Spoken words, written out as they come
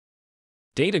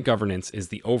Data governance is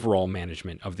the overall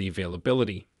management of the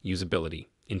availability, usability,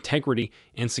 integrity,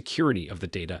 and security of the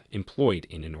data employed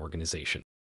in an organization.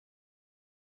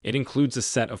 It includes a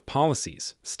set of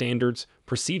policies, standards,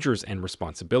 procedures, and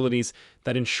responsibilities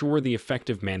that ensure the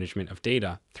effective management of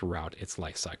data throughout its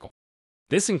lifecycle.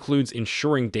 This includes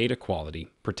ensuring data quality,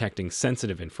 protecting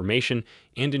sensitive information,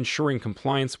 and ensuring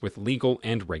compliance with legal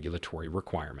and regulatory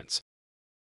requirements.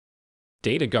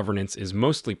 Data governance is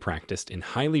mostly practiced in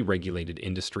highly regulated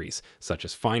industries such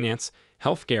as finance,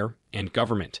 healthcare, and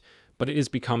government, but it is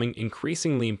becoming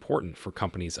increasingly important for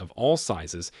companies of all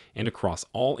sizes and across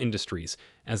all industries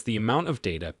as the amount of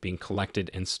data being collected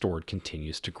and stored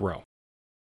continues to grow.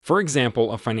 For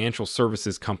example, a financial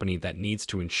services company that needs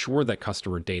to ensure that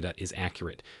customer data is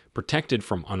accurate, protected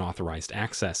from unauthorized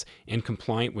access, and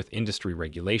compliant with industry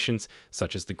regulations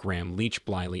such as the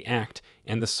Gramm-Leach-Bliley Act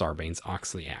and the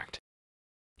Sarbanes-Oxley Act.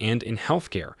 And in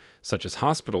healthcare, such as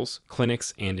hospitals,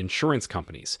 clinics, and insurance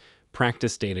companies,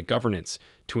 practice data governance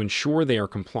to ensure they are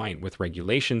compliant with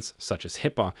regulations such as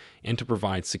HIPAA and to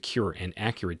provide secure and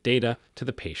accurate data to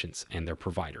the patients and their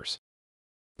providers.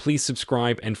 Please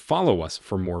subscribe and follow us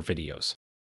for more videos.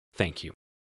 Thank you.